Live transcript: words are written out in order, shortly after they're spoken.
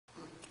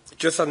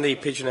Just on the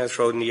Pigeon House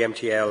Road and the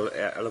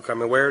MTL, look,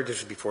 I'm aware this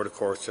is before the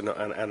courts and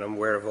I'm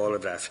aware of all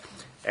of that.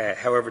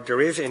 However, there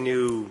is a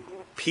new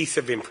piece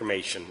of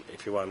information,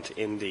 if you want,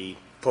 in the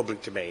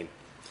public domain.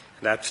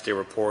 And that's the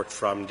report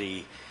from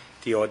the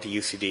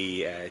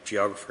UCD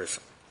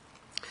geographers.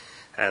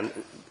 And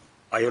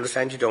I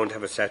understand you don't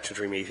have a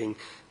statutory meeting,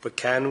 but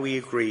can we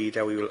agree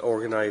that we will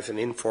organise an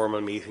informal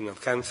meeting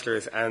of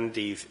councillors and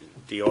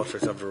the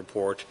authors of the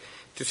report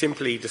to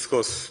simply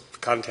discuss the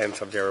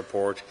contents of their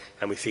report,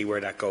 and we see where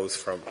that goes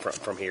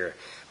from here?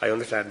 I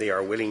understand they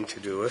are willing to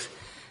do it.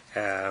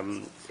 I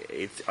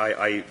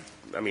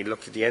mean,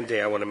 look, at the end of the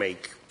day, I want to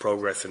make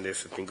progress in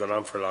this. It's been going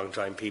on for a long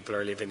time. People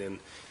are living in,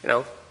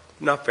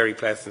 not very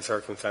pleasant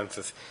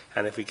circumstances,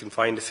 and if we can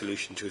find a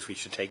solution to it, we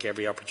should take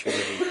every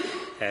opportunity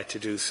to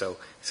do so.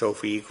 So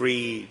if we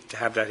agree to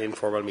have that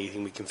informal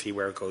meeting, we can see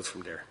where it goes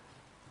from there.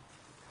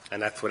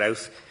 And that's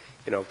without,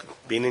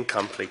 being in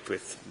conflict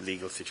with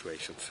legal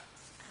situations.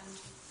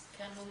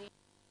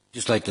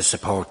 Just like to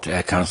support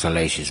Councillor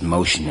Lacey's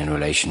motion in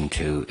relation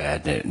to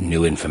the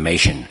new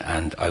information,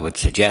 and I would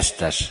suggest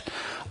that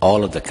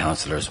all of the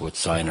councillors would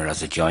sign it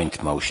as a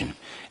joint motion.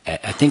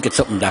 I think it's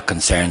something that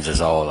concerns us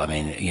all. I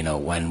mean,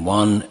 when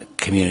one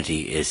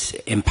community is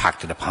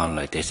impacted upon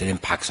like this, it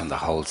impacts on the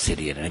whole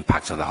city and it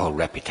impacts on the whole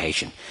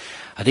reputation.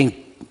 I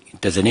think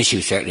there's an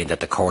issue certainly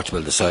that the courts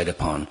will decide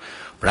upon,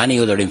 but any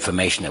other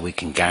information that we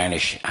can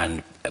garnish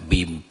and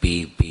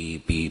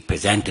be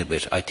presented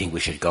with, I think we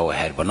should go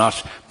ahead. We're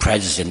not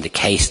prejudicing the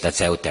case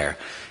that's out there.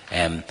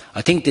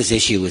 I think this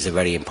issue is a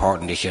very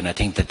important issue, and I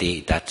think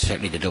that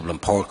certainly the Dublin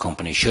Port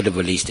Company should have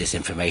released this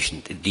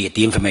information,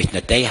 the information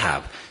that they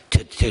have,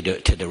 to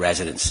the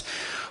residents.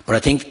 But I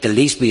think the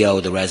least we owe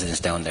the residents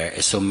down there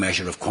is some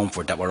measure of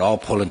comfort, that we're all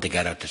pulling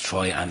together to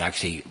try and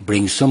actually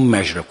bring some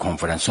measure of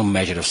comfort and some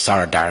measure of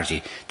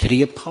solidarity to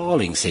the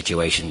appalling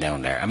situation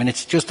down there. I mean,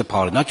 it's just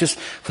appalling, not just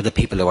for the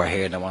people who are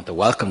here and I want to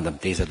welcome them,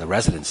 these are the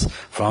residents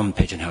from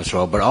Pigeon House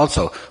Road, but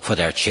also for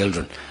their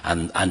children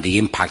and the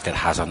impact it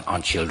has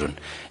on children.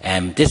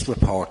 This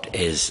report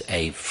is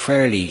a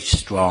fairly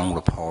strong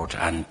report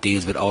and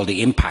deals with all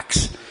the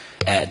impacts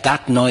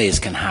that noise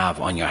can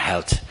have on your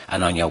health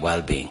and on your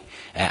well-being.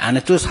 And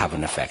it does have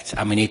an effect,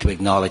 and we need to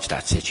acknowledge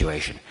that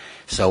situation.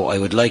 So I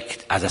would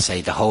like, as I say,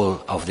 the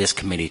whole of this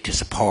committee to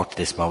support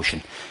this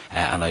motion,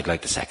 and I'd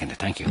like to second it.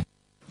 Thank you.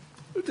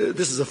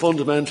 This is a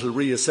fundamental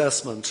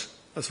reassessment,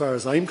 as far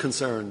as I'm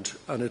concerned,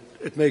 and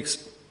it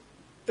makes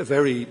a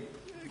very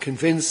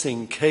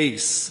convincing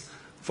case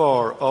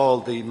for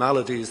all the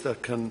maladies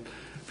that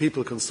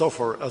people can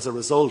suffer as a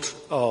result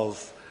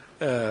of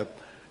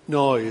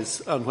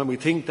noise. And when we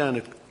think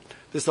then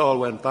this all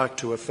went back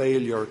to a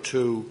failure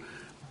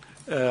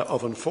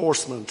of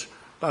enforcement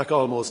back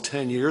almost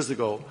 10 years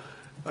ago,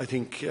 I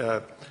think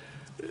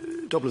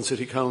Dublin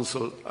City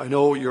Council, I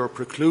know you're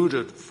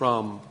precluded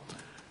from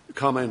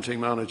commenting,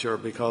 Manager,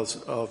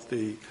 because of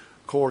the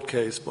court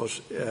case, but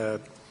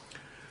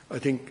I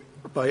think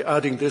by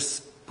adding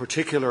this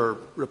particular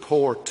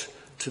report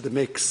to the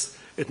mix,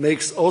 it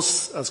makes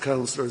us as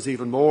councillors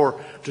even more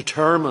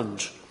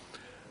determined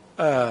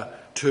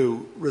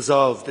to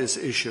resolve this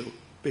issue,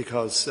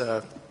 because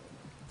the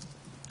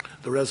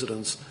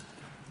residents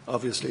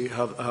obviously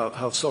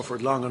have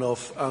suffered long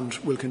enough and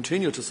will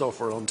continue to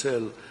suffer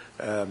until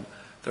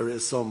there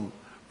is some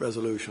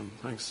resolution.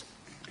 Thanks.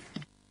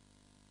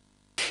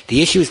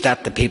 The issues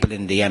that the people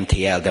in the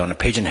MTL down at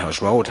Pigeon House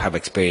Road have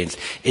experienced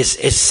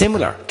is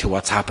similar to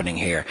what's happening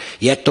here.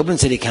 Yet Dublin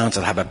City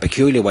Council have a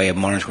peculiar way of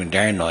monitoring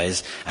their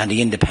noise, and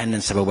the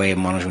independents have a way of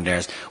monitoring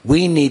theirs.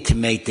 We need to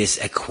make this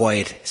a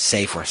quiet,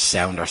 safer,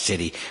 sounder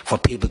city for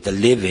people to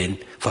live in,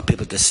 for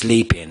people to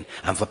sleep in,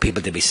 and for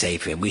people to be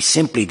safe in. We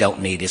simply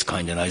don't need this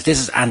kind of noise. This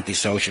is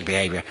antisocial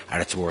behaviour at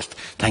its worst.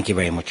 Thank you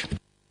very much.